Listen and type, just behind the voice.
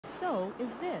so is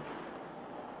this.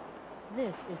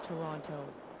 This is Toronto.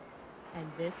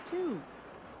 And this too.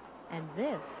 And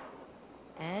this.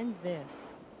 And this.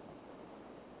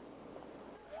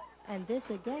 And this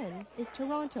again is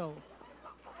Toronto.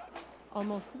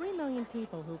 Almost 3 million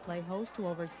people who play host to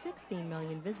over 16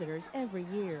 million visitors every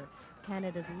year.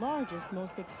 Canada's largest,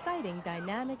 most exciting,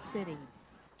 dynamic city.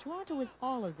 Toronto is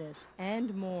all of this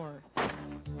and more.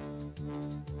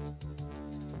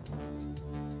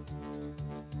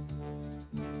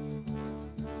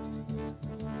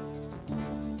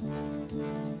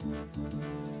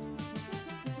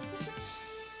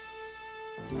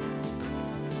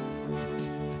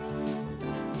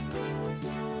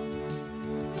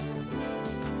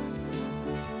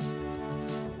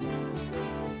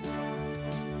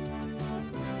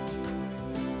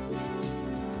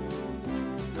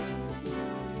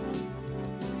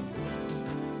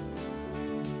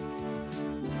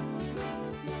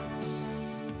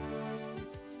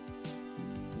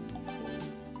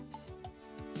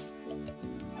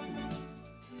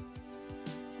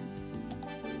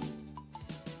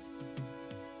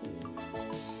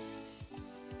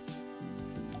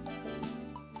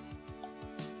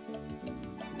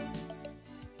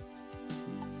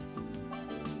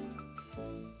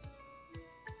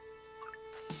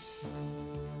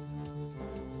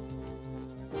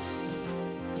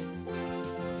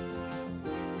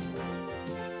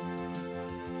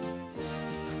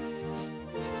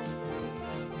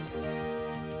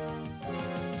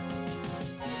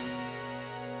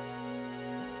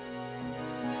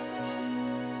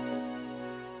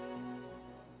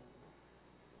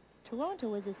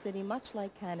 Toronto is a city much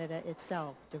like Canada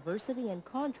itself. Diversity and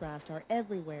contrast are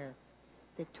everywhere.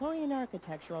 Victorian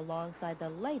architecture alongside the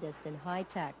latest in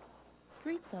high-tech.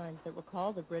 Street signs that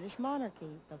recall the British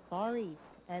monarchy, the Far East,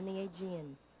 and the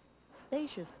Aegean.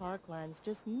 Spacious parklands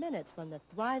just minutes from the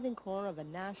thriving core of a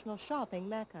national shopping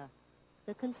mecca.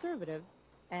 The conservative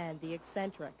and the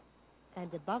eccentric.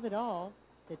 And above it all,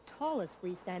 the tallest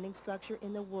freestanding structure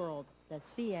in the world, the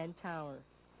CN Tower.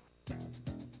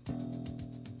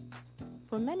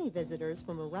 For many visitors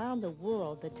from around the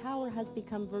world, the tower has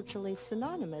become virtually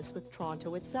synonymous with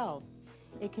Toronto itself.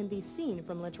 It can be seen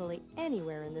from literally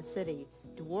anywhere in the city,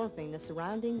 dwarfing the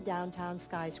surrounding downtown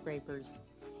skyscrapers.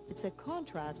 It's a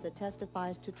contrast that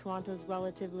testifies to Toronto's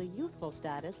relatively youthful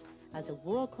status as a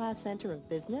world-class center of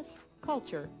business,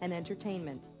 culture, and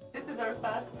entertainment. This is our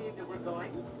fast speed that we're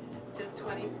going, just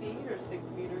 20 feet or 6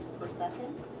 meters per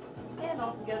second. And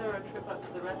altogether, our trip up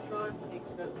to the restaurant takes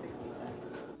about 60 seconds.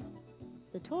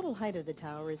 The total height of the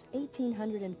tower is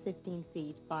 1,815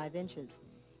 feet, 5 inches.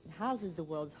 It houses the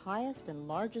world's highest and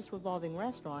largest revolving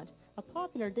restaurant, a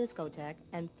popular discotheque,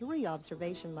 and 3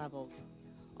 observation levels.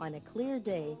 On a clear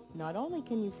day, not only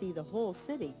can you see the whole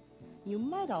city, you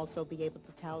might also be able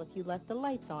to tell if you left the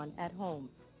lights on at home.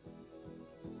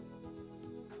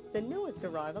 The newest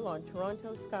arrival on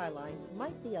Toronto's skyline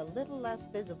might be a little less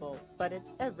visible, but it's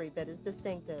every bit as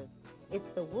distinctive. It's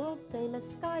the world-famous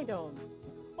Sky Dome.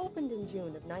 Opened in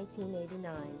June of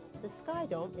 1989, the Sky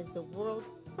Dome is the world's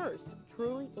first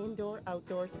truly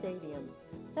indoor-outdoor stadium,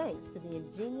 thanks to the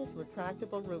ingenious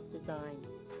retractable roof design.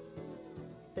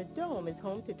 The Dome is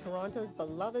home to Toronto's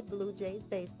beloved Blue Jays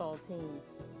baseball team.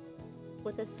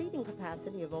 With a seating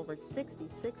capacity of over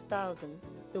 66,000,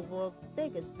 the world's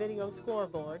biggest video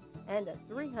scoreboard, and a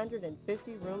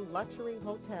 350-room luxury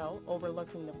hotel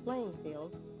overlooking the playing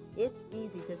field, it's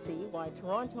easy to see why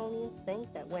Torontonians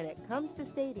think that when it comes to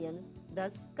stadiums, the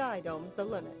Sky Dome's the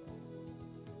limit.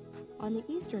 On the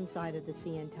eastern side of the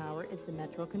CN Tower is the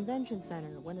Metro Convention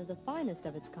Center, one of the finest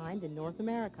of its kind in North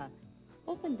America.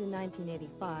 Opened in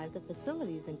 1985, the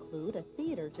facilities include a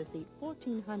theater to seat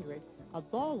 1,400, a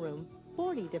ballroom,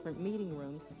 40 different meeting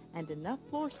rooms, and enough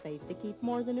floor space to keep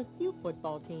more than a few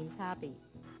football teams happy.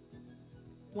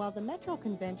 While the Metro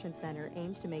Convention Center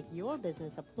aims to make your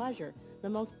business a pleasure, the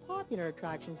most popular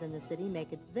attractions in the city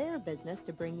make it their business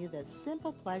to bring you the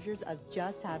simple pleasures of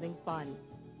just having fun.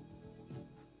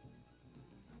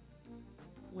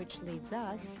 Which leads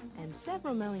us, and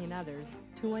several million others,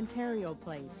 to Ontario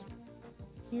Place.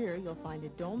 Here you'll find a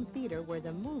dome theater where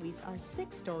the movies are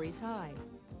 6 stories high.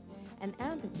 An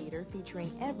amphitheater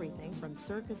featuring everything from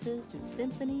circuses to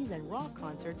symphonies and rock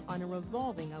concerts on a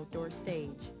revolving outdoor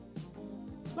stage.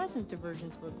 Pleasant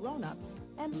diversions for grown-ups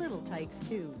and little tykes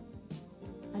too.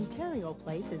 Ontario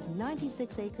Place is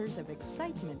 96 acres of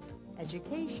excitement,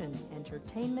 education,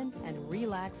 entertainment, and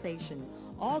relaxation,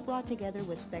 all brought together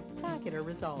with spectacular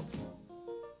results.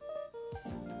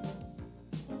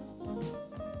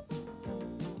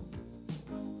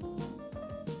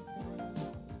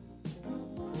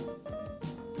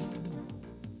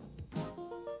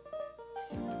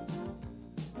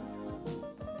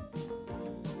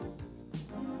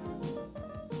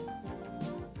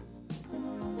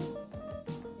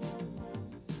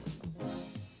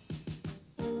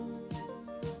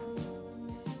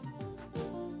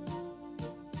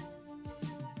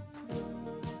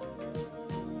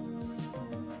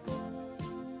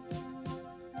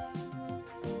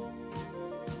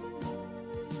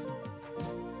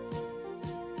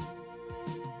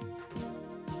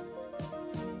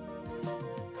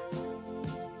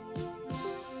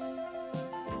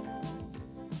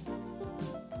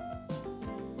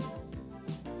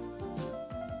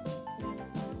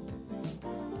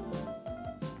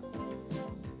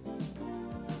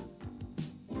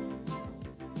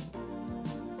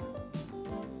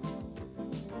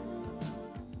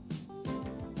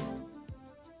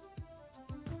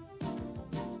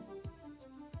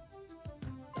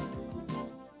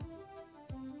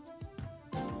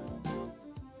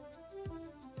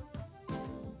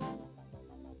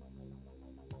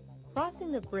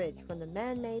 Crossing the bridge from the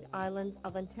man-made islands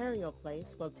of Ontario Place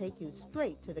will take you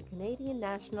straight to the Canadian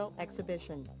National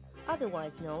Exhibition,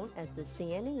 otherwise known as the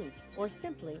CNE, or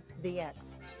simply the X.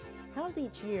 Held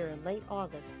each year in late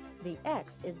August, the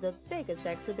X is the biggest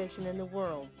exhibition in the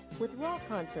world, with rock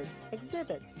concerts,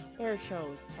 exhibits, air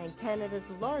shows, and Canada's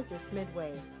largest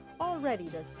midway, all ready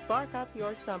to spark up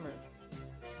your summer.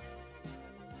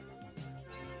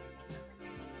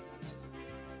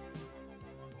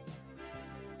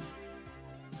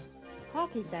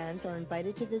 Hockey fans are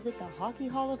invited to visit the Hockey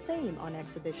Hall of Fame on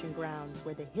exhibition grounds,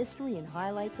 where the history and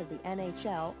highlights of the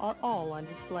NHL are all on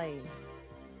display.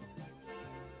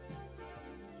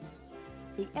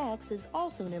 The X is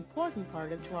also an important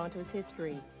part of Toronto's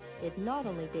history. It not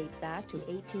only dates back to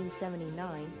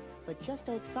 1879, but just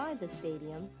outside the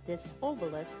stadium, this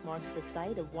obelisk marks the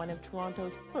site of one of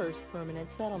Toronto's first permanent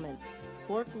settlements,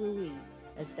 Fort Louis,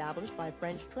 established by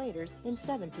French traders in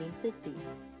 1750.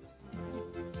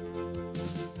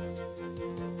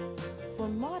 For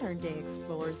modern-day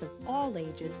explorers of all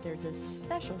ages, there's a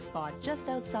special spot just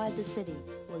outside the city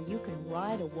where you can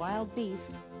ride a wild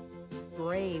beast,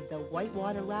 brave the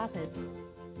whitewater rapids,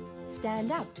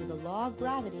 stand up to the law of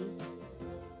gravity,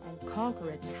 and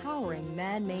conquer a towering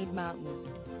man-made mountain.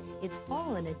 It's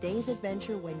all in a day's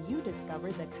adventure when you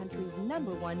discover the country's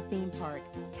 #1 theme park,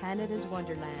 Canada's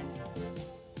Wonderland.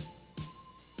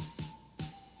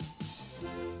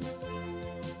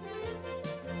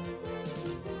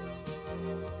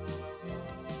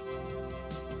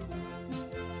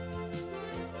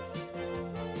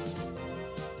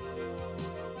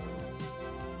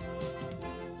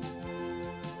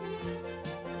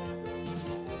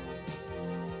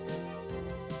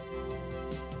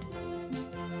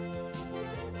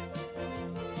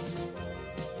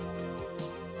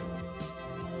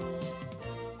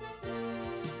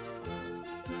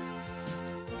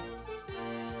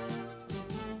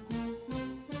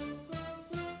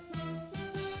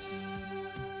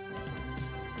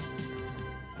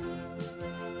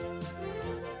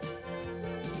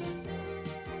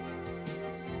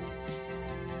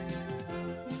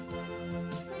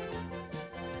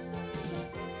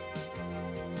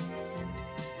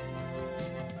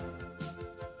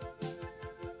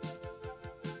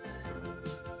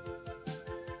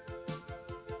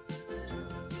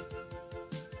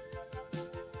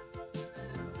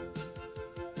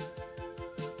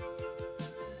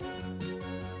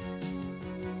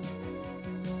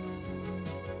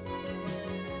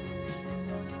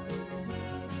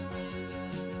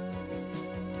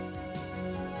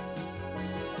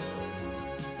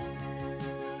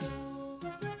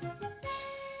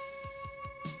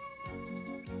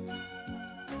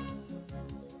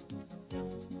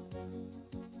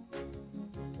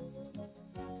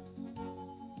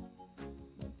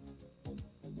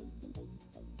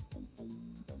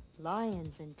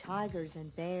 Lions and tigers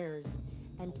and bears,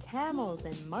 and camels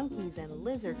and monkeys and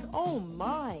lizards, oh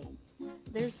my!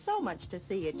 There's so much to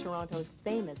see at Toronto's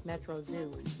famous Metro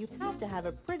Zoo. You'd have to have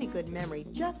a pretty good memory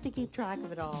just to keep track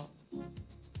of it all.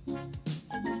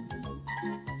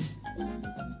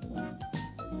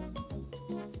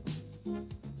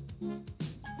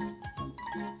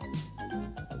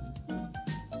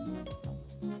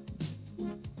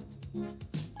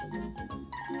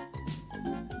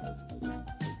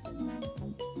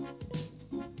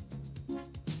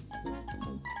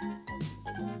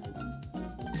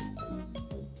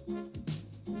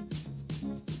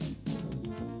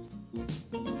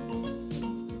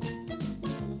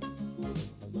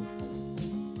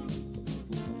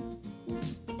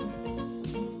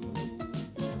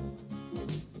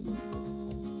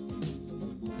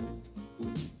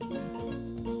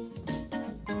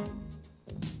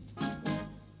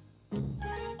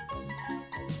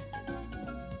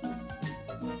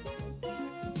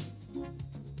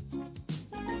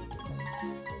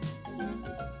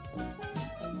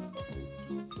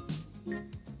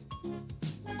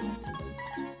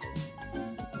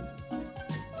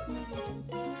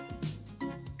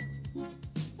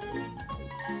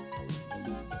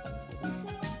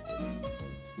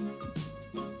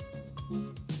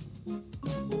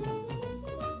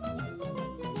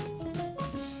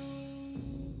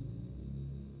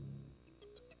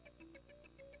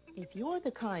 If you're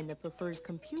the kind that prefers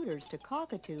computers to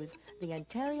cockatoos, the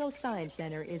Ontario Science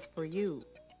Centre is for you.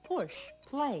 Push,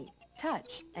 play,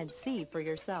 touch, and see for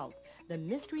yourself. The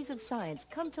mysteries of science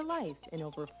come to life in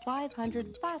over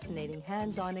 500 fascinating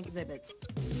hands-on exhibits.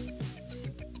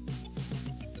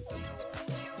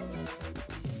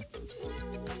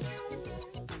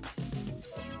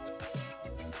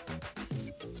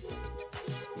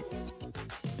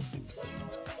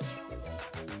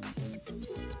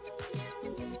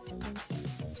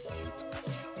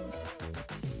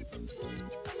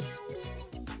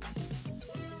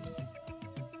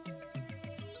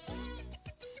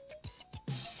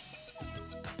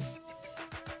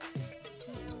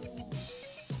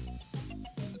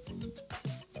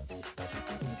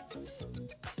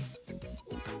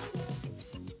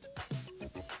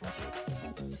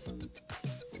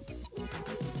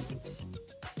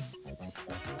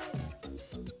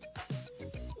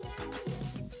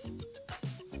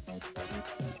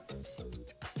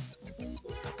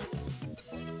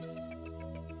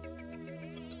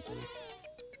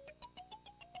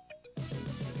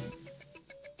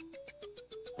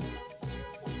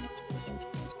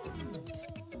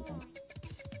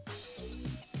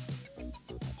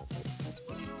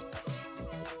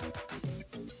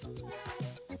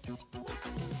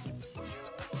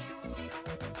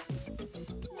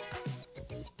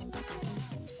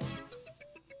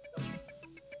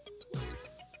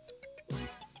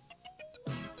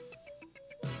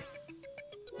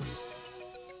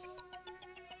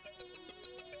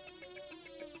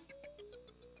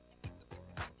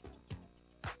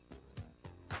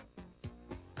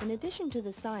 In addition to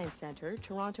the Science Centre,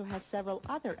 Toronto has several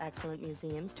other excellent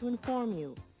museums to inform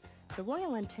you. The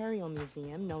Royal Ontario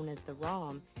Museum, known as the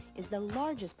ROM, is the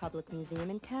largest public museum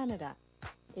in Canada.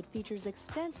 It features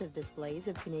extensive displays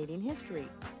of Canadian history,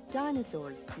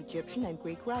 dinosaurs, Egyptian and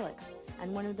Greek relics,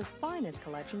 and one of the finest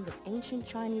collections of ancient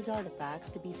Chinese artifacts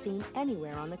to be seen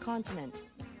anywhere on the continent.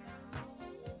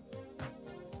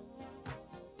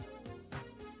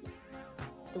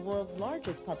 The world's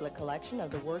largest public collection of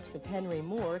the works of Henry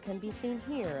Moore can be seen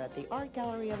here at the Art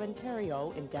Gallery of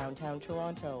Ontario in downtown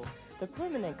Toronto. The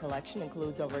permanent collection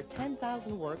includes over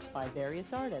 10,000 works by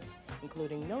various artists,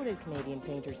 including noted Canadian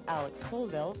painters Alex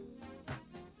Colville,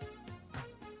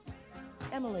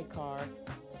 Emily Carr,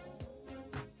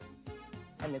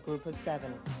 and the Group of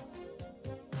Seven.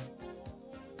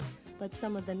 But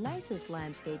some of the nicest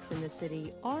landscapes in the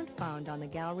city aren't found on the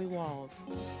gallery walls.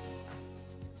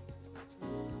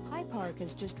 High Park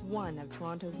is just one of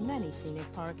Toronto's many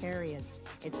scenic park areas.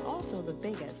 It's also the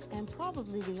biggest and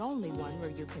probably the only one where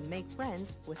you can make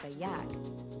friends with a yak.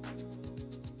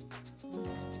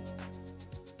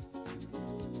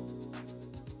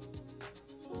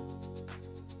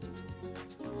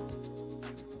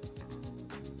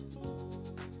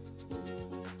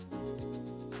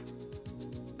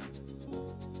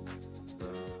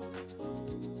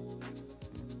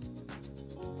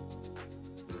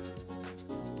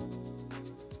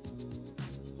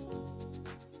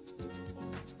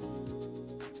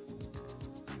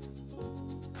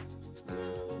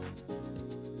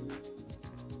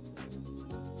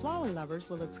 Flower lovers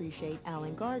will appreciate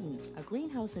Allen Gardens, a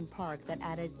greenhouse and park that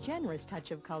added a generous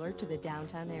touch of color to the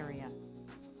downtown area.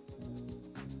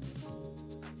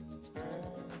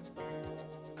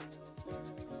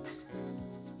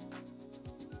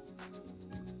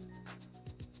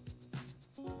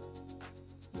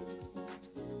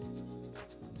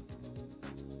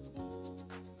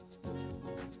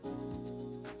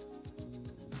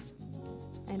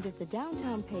 And if the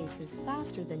downtown pace is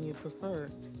faster than you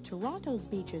prefer, Toronto's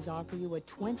beaches offer you a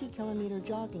 20-kilometer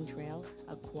jogging trail,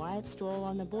 a quiet stroll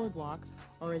on the boardwalk,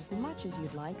 or as much as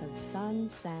you'd like of sun,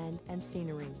 sand, and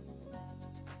scenery.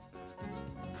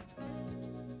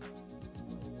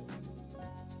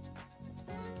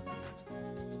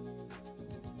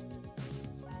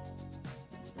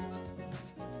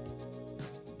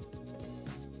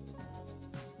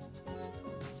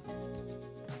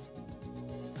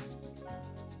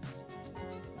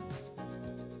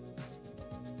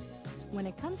 When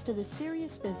it comes to the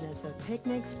serious business of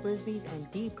picnics, frisbees,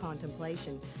 and deep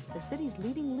contemplation, the city's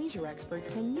leading leisure experts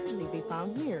can usually be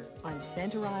found here on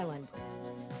Center Island.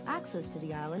 Access to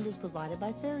the island is provided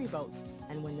by ferry boats,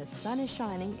 and when the sun is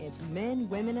shining, it's men,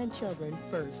 women, and children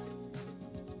first.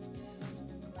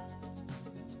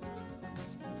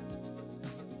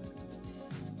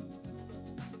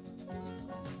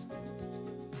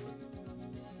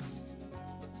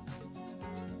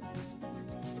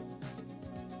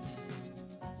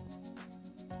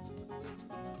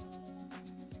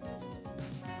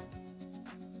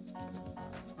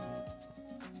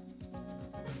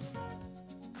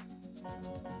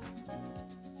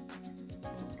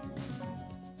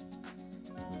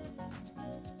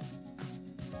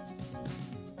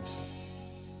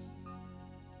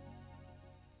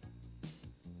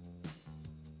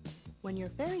 When your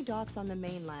ferry docks on the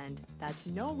mainland, that's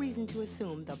no reason to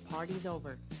assume the party's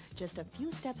over. Just a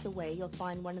few steps away, you'll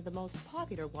find one of the most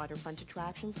popular waterfront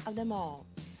attractions of them all,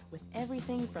 with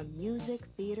everything from music,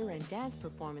 theater, and dance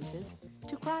performances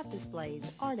to craft displays,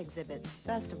 art exhibits,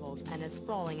 festivals, and a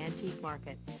sprawling antique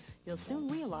market. You'll soon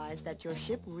realize that your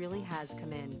ship really has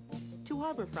come in. To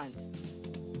Harbourfront.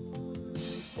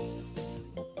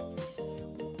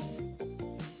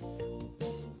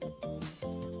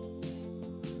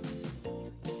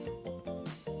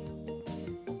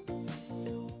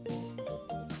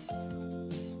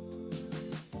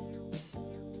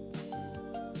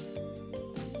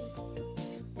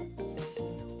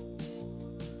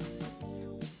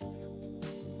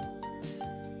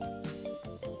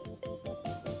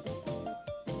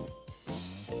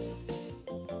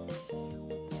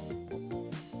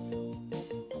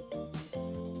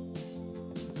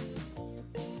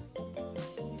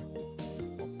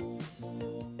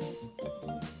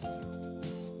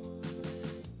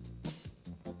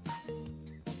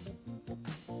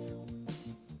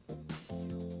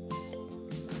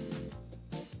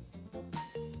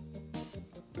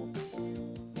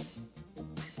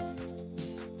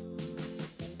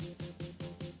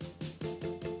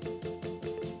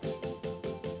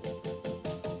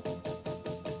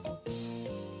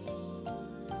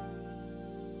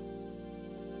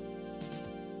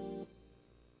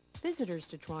 Visitors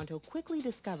to Toronto quickly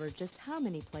discover just how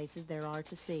many places there are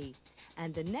to see.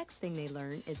 And the next thing they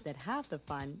learn is that half the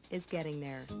fun is getting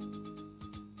there.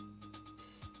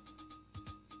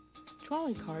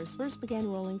 Trolley cars first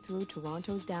began rolling through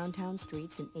Toronto's downtown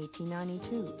streets in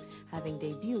 1892, having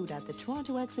debuted at the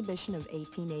Toronto Exhibition of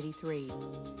 1883.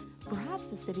 Perhaps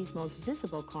the city's most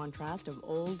visible contrast of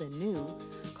old and new,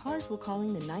 cars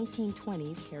recalling the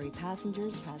 1920s carry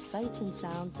passengers past sights and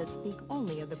sounds that speak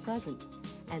only of the present,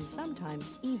 and sometimes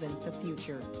even the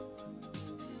future.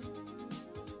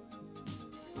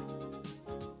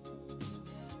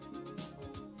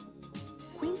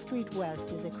 Queen Street West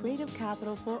is a creative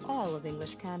capital for all of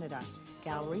English Canada.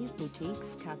 Galleries,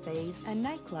 boutiques, cafes, and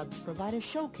nightclubs provide a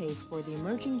showcase for the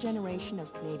emerging generation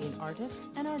of Canadian artists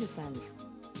and artisans.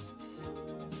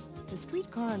 The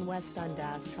streetcar in West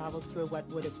Dundas travels through what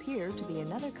would appear to be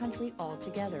another country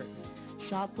altogether.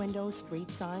 Shop windows, street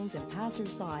signs, and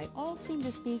passers-by all seem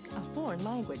to speak a foreign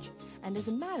language. And as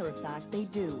a matter of fact, they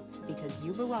do, because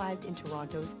you've arrived in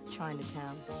Toronto's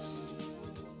Chinatown.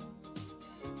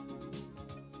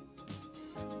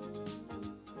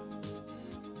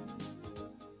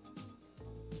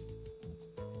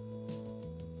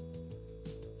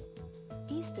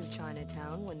 East of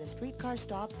Chinatown, when the streetcar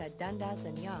stops at Dundas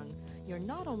and Yonge, you're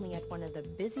not only at one of the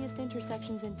busiest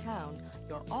intersections in town,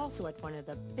 you're also at one of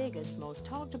the biggest, most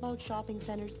talked about shopping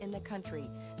centers in the country,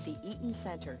 the Eaton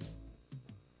Centre.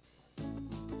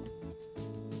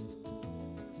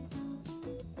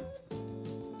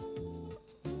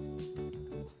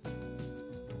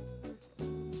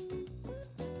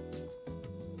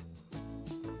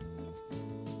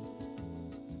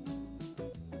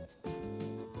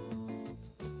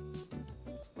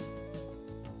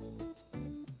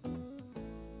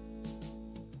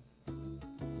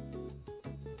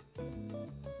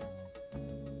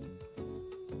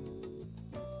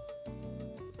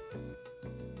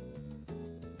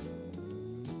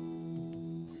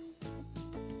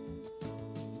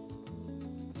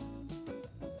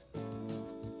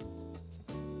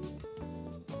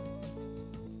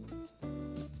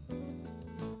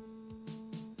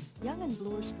 Yonge and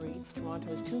Bloor Streets,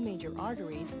 Toronto's two major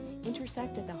arteries,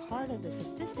 intersect at the heart of the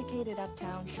sophisticated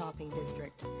uptown shopping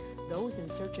district. Those in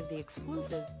search of the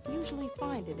exclusive usually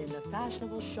find it in the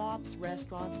fashionable shops,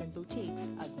 restaurants, and boutiques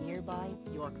of nearby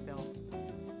Yorkville.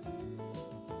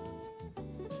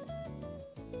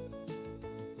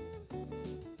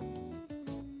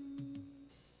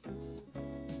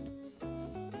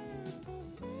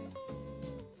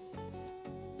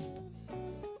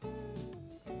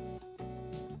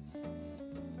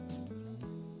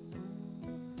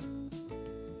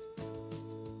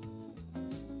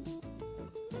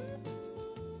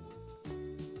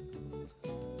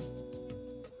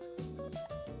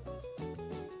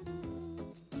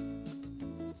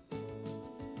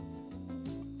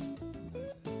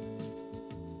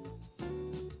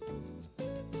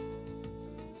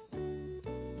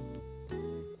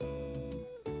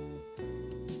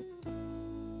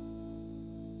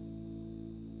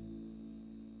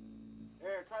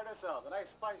 Here, try this out. The nice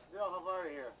spiced dill Havarti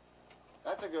here.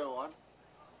 That's a good one.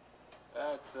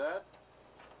 That's it.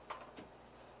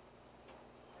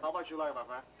 How much you like, my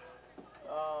friend?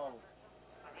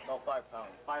 About 5 pounds.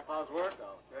 5 pounds worth?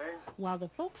 Okay. While the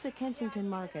folks at Kensington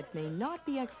Market may not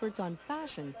be experts on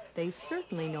fashion, they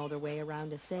certainly know their way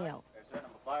around a sale. That's it,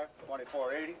 number 5,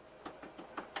 $24.80.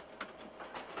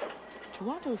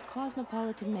 Toronto's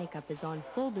cosmopolitan makeup is on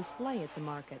full display at the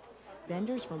market.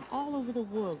 Vendors from all over the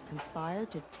world conspire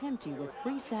to tempt you with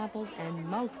free samples and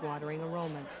mouth-watering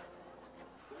aromas.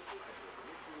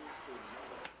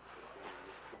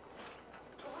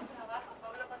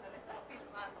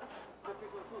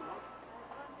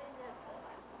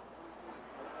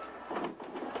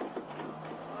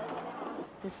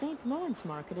 The St. Lawrence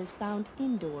Market is found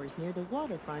indoors near the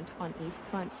waterfront on East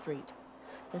Front Street.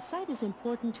 The site is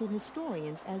important to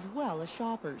historians as well as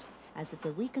shoppers, as it's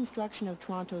a reconstruction of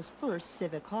Toronto's first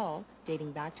civic hall,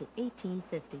 dating back to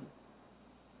 1850.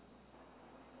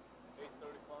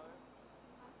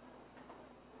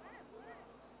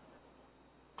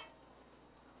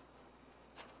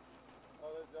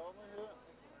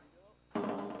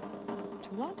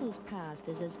 Toronto's past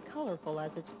is as colorful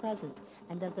as its present,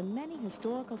 and of the many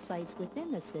historical sites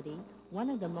within the city, one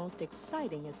of the most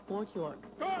exciting is Fort York.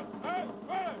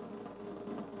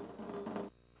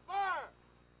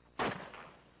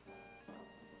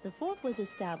 The fort was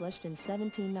established in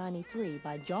 1793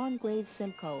 by John Graves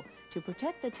Simcoe to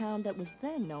protect the town that was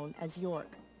then known as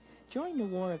York. During the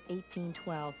War of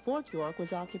 1812, Fort York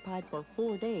was occupied for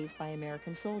 4 days by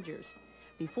American soldiers.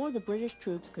 Before the British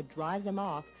troops could drive them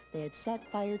off, they had set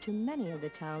fire to many of the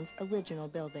town's original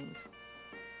buildings.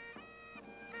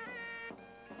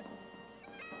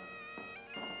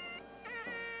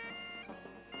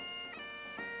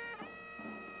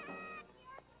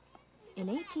 In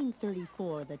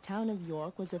 1834, the town of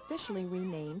York was officially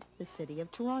renamed the City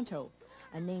of Toronto,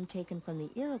 a name taken from the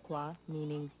Iroquois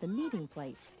meaning the meeting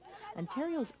place.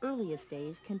 Ontario's earliest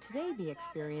days can today be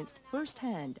experienced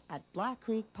firsthand at Black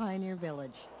Creek Pioneer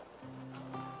Village.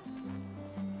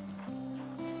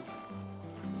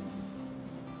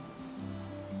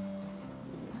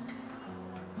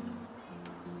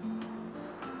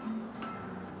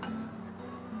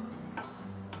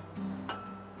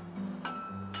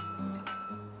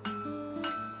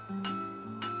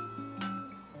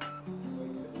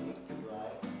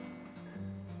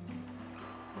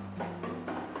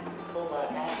 Pull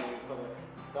that handle, you put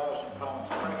 1,000 pounds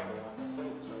pressure on the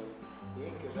plate, so the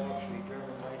ink is actually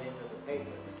driven right into the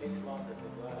paper. It takes longer to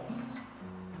dry.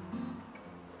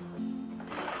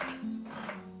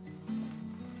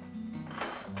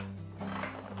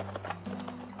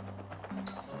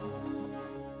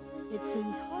 It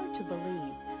seems hard to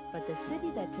believe, but the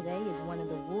city that today is one of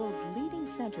the world's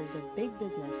leading centers of big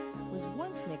business was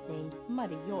once nicknamed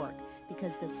Muddy York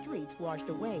because the streets washed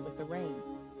away with the rain.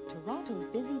 Toronto's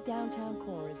busy downtown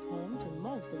core is home to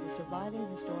most of the surviving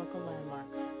historical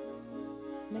landmarks.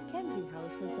 Mackenzie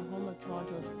House was the home of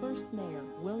Toronto's first mayor,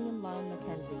 William Lyon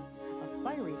Mackenzie. A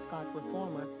fiery Scotch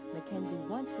reformer, Mackenzie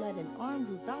once led an armed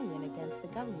rebellion against the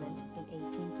government in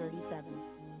 1837.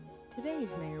 Today's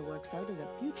mayor works out of the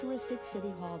futuristic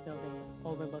City Hall building,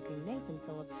 overlooking Nathan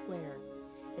Phillips Square.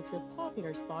 It's a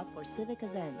popular spot for civic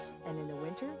events, and in the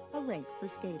winter, a rink for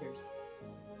skaters.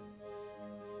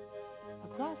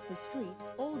 Across the street,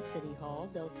 Old City Hall,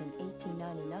 built in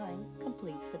 1899,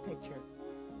 completes the picture.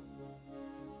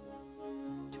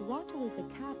 Toronto is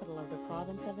the capital of the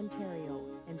province of Ontario,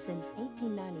 and since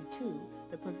 1892,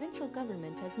 the provincial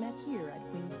government has met here at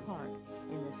Queen's Park,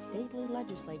 in the stately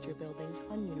legislature buildings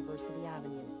on University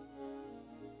Avenue.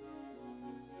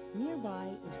 Nearby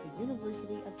is the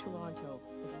University of Toronto,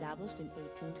 established in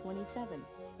 1827.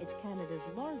 It's Canada's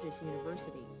largest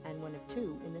university, and one of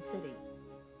two in the city.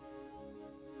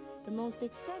 The most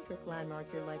eccentric landmark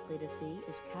you're likely to see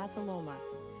is Castle Omagh.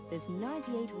 This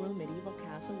 98-room medieval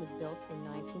castle was built in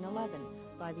 1911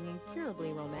 by the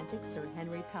incurably romantic Sir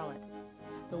Henry Pellet.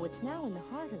 Though it's now in the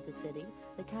heart of the city,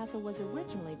 the castle was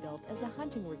originally built as a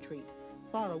hunting retreat,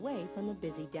 far away from the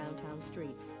busy downtown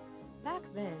streets. Back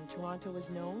then, Toronto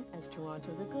was known as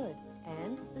Toronto the Good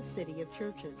and the City of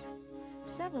Churches.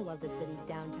 Several of the city's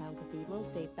downtown cathedrals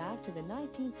date back to the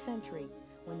 19th century,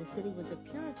 when the city was a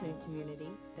Puritan community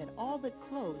that all but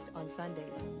closed on Sundays.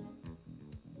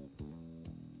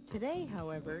 Today,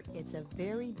 however, it's a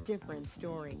very different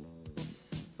story.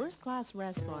 First-class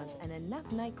restaurants and enough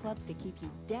nightclubs to keep you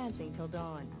dancing till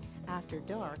dawn. After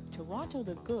dark, Toronto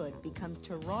the Good becomes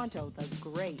Toronto the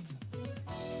Great.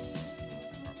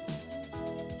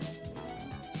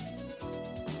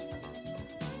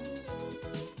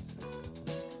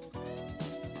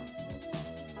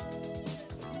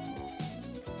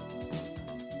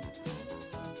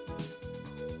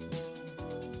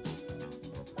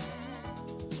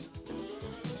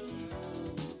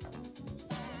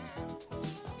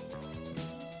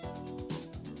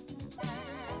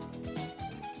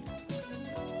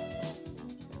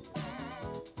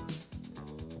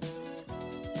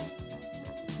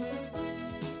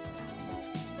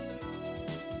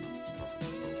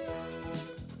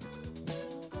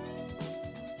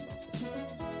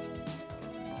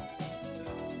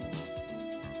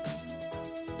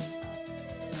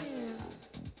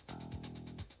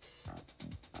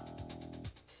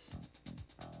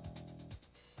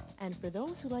 And for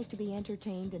those who like to be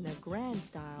entertained in the grand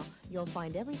style, you'll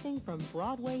find everything from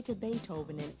Broadway to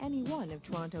Beethoven in any one of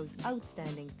Toronto's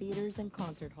outstanding theaters and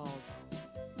concert halls.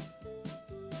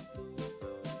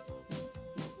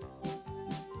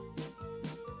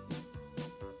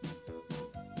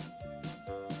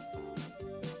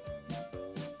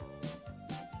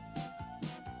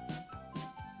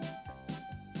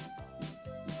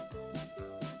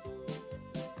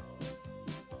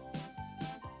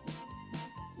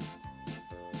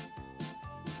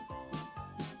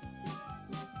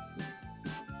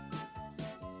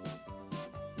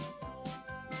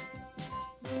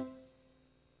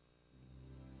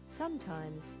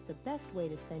 Sometimes, the best way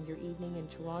to spend your evening in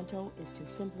Toronto is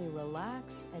to simply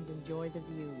relax and enjoy the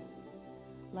view.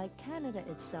 Like Canada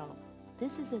itself,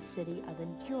 this is a city of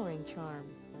enduring charm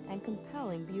and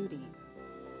compelling beauty.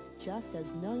 Just as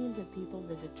millions of people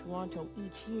visit Toronto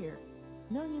each year,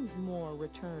 millions more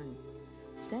return.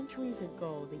 Centuries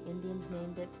ago, the Indians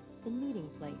named it and meeting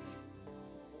place.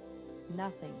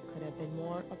 Nothing could have been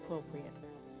more appropriate.